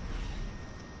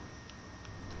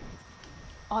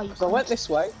 Oh, you Cause I went cunt. this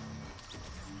way.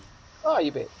 Oh,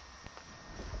 you bitch.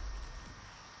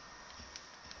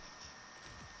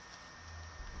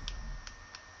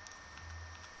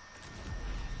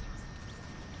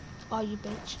 Oh, you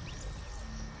bitch.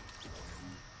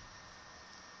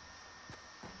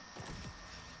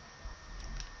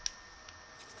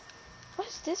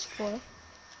 What's this for?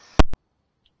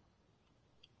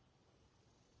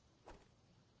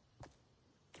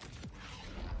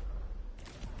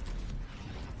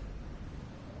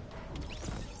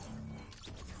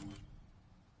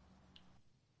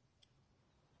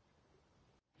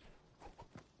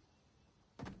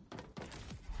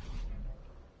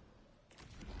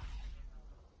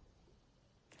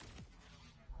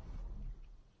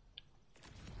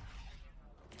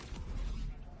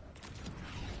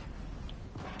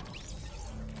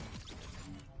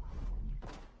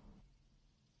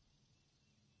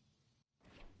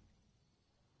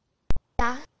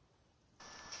 Yeah.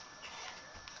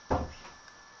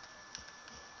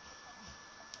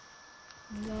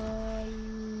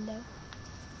 Lol.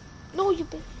 No, you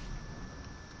bitch.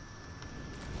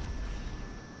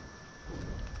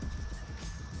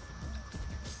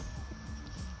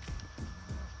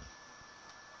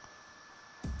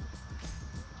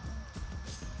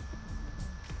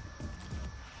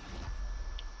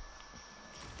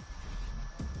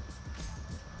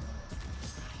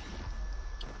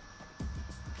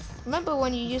 Remember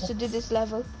when you used to do this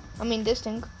level? I mean, this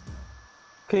thing.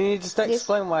 Can you just This.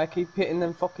 explain why I keep hitting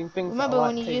them fucking things that Remember are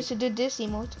when like you teeth? used to do this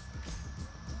emote?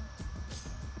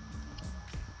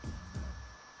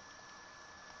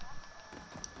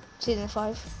 Season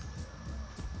 5.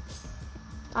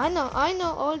 I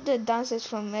know all the dances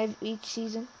from each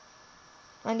season,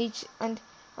 and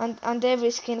and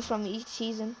every skin from each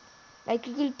season. Like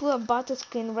you could put a battle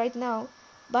skin right now.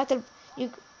 Battle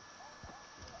you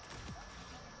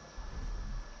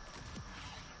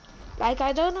like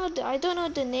I don't know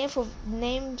the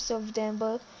names of them,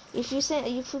 but if you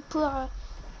put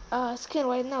a skin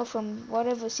right now from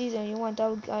whatever season you want, I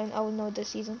will know the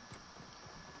season.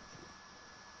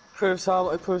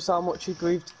 It proves how much you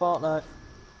grieved Fortnite.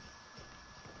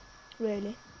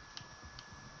 Really,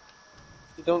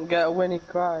 You don't get a win, he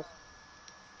cries.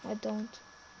 I don't.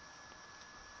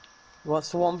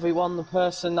 What's the 1v1 the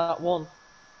person that won?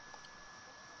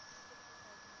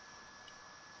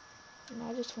 No,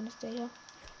 I just want to stay here.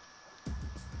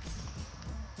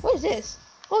 What is this?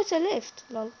 Oh, it's a lift.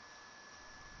 Lol.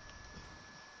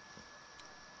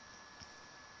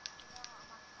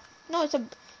 No,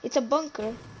 it's a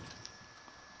bunker.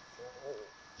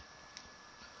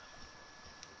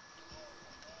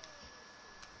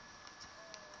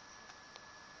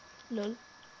 Lol.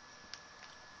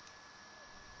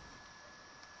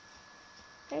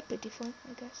 They're pretty fun,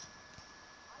 I guess.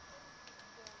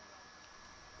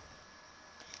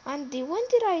 Andy, when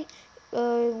did I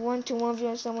want to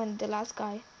 1v1 someone, the last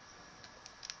guy?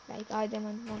 Like Adam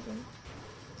and 1v1.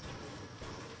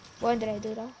 When did I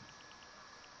do that?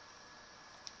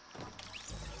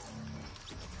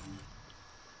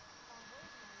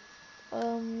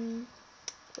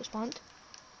 Respond.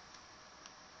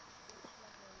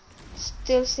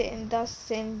 Still sitting that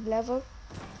same level.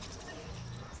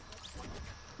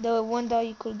 The one that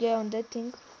you could get on that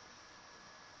thing.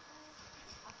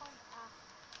 I found a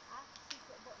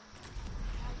secret button.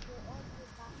 I'll go all the way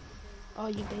back to the Oh,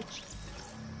 you bitch.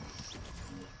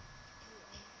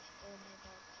 oh my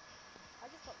god. I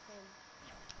just got killed.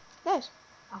 Yes.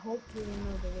 I hope you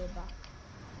know the way back.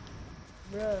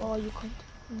 Bro. Oh, you can't.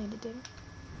 You nearly didn't.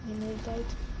 You nearly died.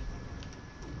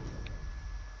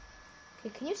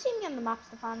 Okay, can you see me on the map,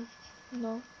 Stefan?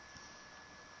 No.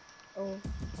 Oh,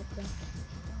 okay.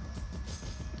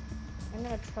 I'm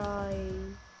gonna try.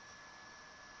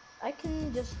 I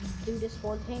can just do this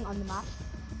whole thing on the map.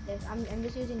 I'm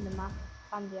just using the map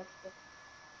on the extra.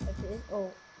 If it is,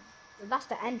 oh, that's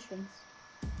the entrance.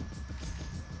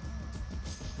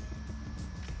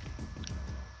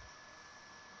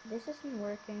 This isn't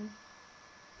working.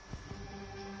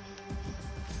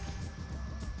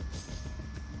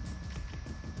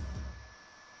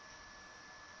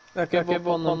 I give up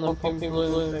on the fucking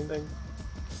balloon thing.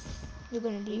 You're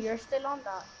gonna leave. You're still on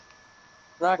that.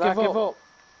 I give up.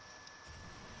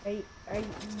 Do you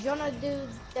wanna do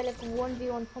the like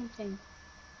 1v1 pump thing?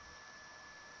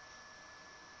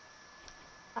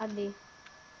 Andy.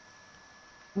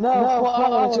 No, what I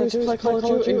want to do is play Call of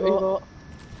Duty, but...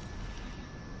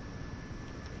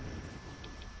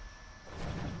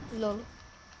 Lol.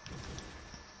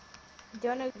 Do you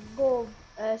wanna go,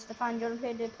 Stefan? Do you wanna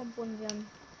play the pump 1v1?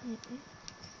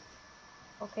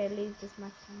 Okay, leave this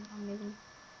match then. I'm leaving.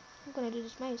 I'm gonna do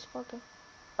this maze. Fuck it.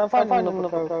 I'm finding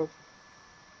another code.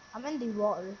 I'm in the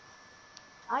water.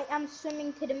 I am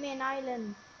swimming to the main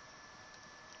island.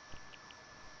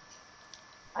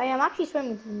 I am actually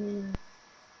swimming to the main island.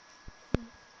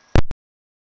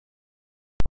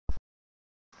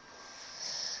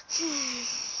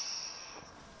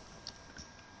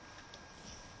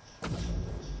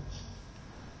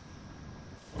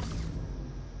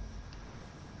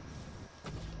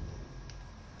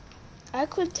 I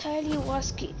could tell you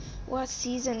what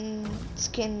season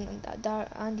skin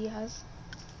that Andy has.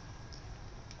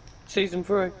 Season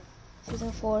 3. Season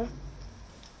 4.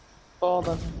 Oh,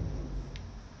 then.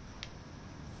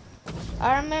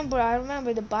 I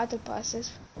remember the battle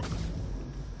passes.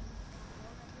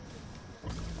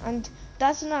 And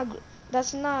that's not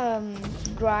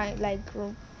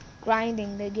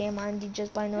grinding the game, Andy,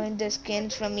 just by knowing the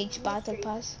skins from each battle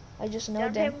pass. I just know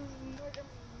them.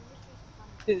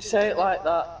 Didn't say it like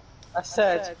that. I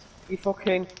said, you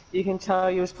can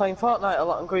tell you was playing Fortnite a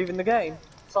lot and grieving the game.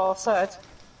 That's all I said.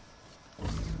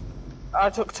 I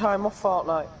took time off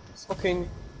Fortnite. It's fucking,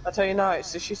 I tell you now,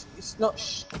 it's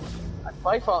not I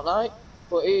play Fortnite,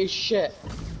 but it is shit.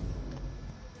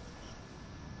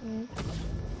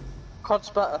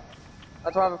 COD's better.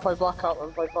 I'd rather play Blackout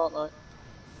than play Fortnite.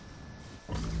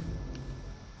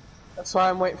 That's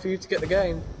why I'm waiting for you to get the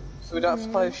game, so we don't have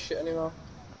to play this shit anymore.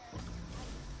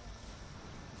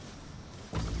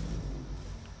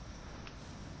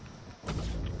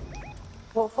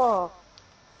 What for?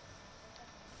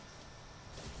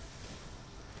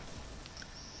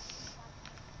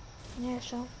 Yeah,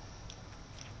 so.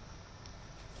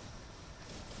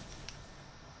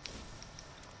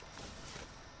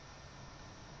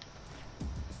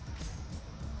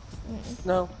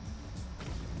 No.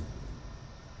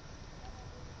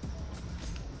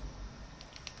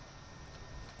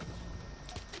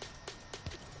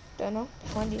 Don't know.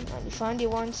 If Andy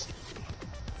wants.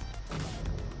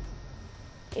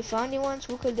 If Andy wants,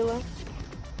 we could do it.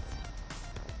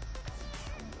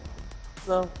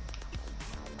 No.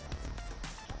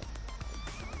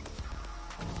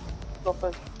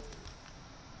 Nothing.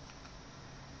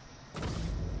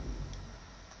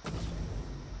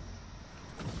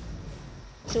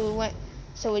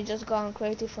 So we just gone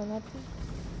creative for nothing.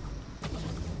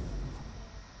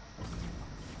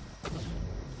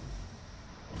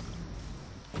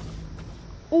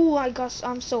 Oh,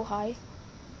 I'm so high.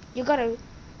 You gotta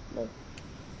look.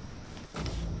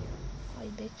 Hi,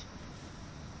 bitch.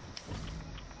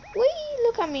 Wee!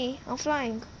 Look at me. I'm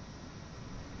flying.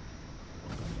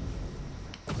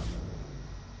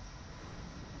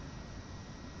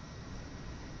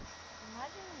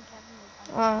 Imagine Kevin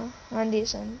was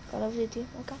Andy's on Call of Duty.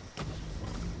 Okay.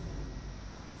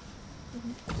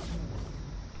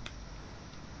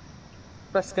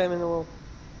 Best game in the world.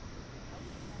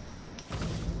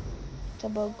 It's a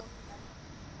bug.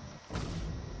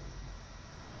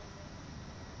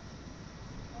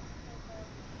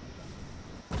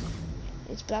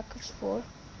 It's Black Ops 4.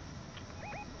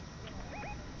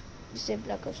 You say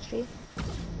Black Ops 3?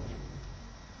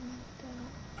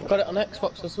 I've got it on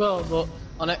Xbox as well, but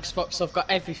on Xbox I've got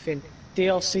everything.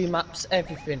 DLC maps,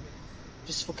 everything.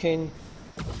 Just fucking...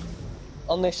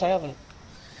 On this I haven't.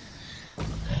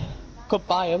 Could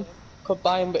buy them,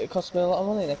 but it costs me a lot of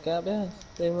money, they can't be honest.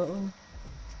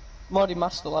 I'm already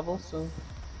master level, so... Do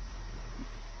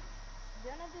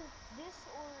you wanna do this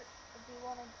or do you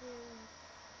wanna do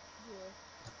here?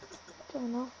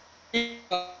 Don't know.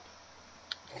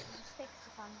 Stick to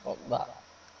fun. Fuck that.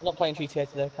 I'm not playing GTA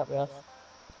today, can't be honest.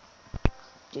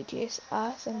 GTA's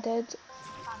ass and dead.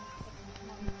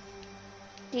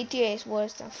 GTA is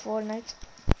worse than Fortnite.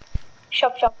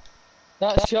 Shop.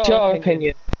 That's your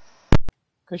opinion.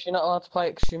 Because you're not allowed to play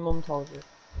it because your mum told you.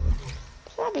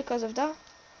 It's not because of that.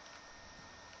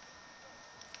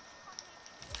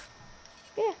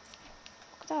 Yeah.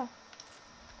 Look at that.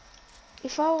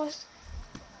 If I was...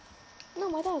 No,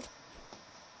 my dad.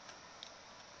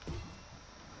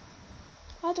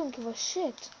 I don't give a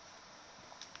shit.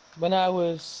 When I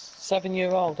was 7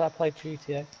 years old, I played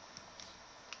GTA.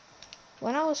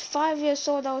 When I was 5 years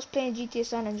old, I was playing GTA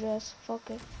San Andreas.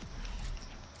 Fuck it.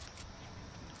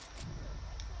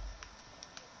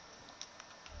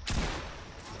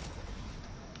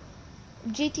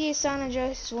 GTA San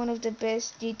Andreas is one of the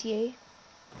best GTA.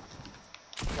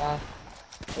 Yeah.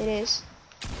 It is.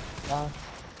 Yeah.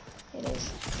 It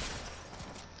is.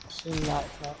 Seen that,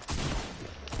 it's not.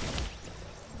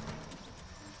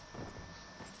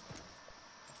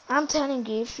 I'm telling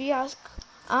you, if you ask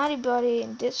anybody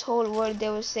in this whole world, they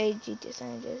will say GTA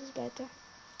San Andreas is better.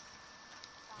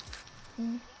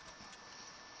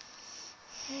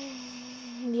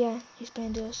 Yeah, he's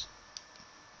playing this.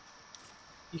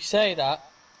 You say that?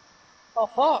 Oh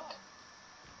fuck!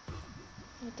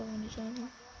 I don't want to join him.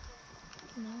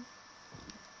 No.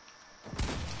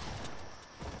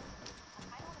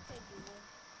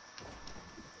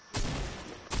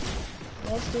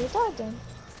 Let's do that then.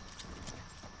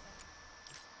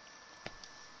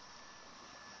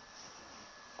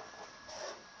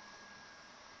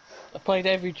 I've played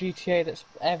every GTA that's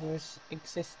ever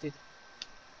existed.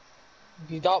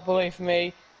 If you don't believe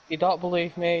me,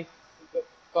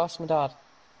 go ask my dad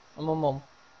and my mum.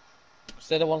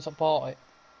 They're the ones that bought it.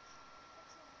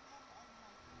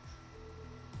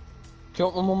 Do you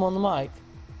want my mum on the mic?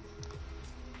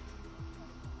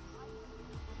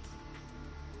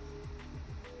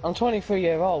 I'm 23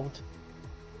 years old.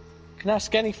 You can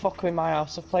ask any fucker in my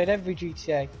house, I've played every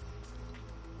GTA.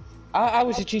 I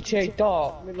was a GTA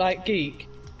dog, like geek.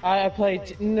 I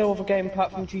played no other game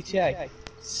apart from GTA.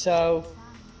 So...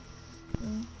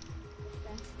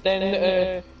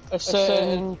 Then a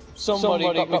certain somebody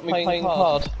got me playing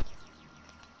COD.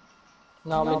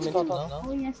 Now I'm into COD now.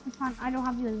 Oh yes, Stefan, I don't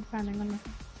have you as a friend. I'm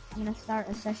gonna start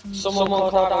a session. Someone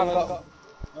called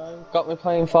Adam got me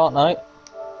playing Fortnite.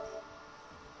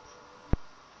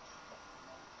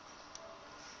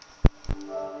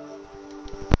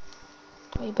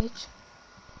 Hey, bitch.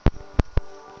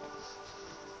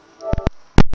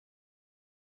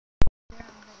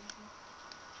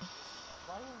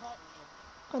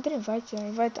 I didn't invite you.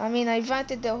 I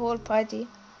invited the whole party.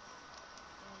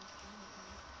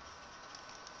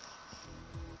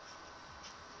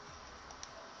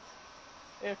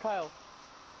 Here, Kyle.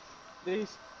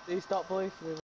 These don't believe me.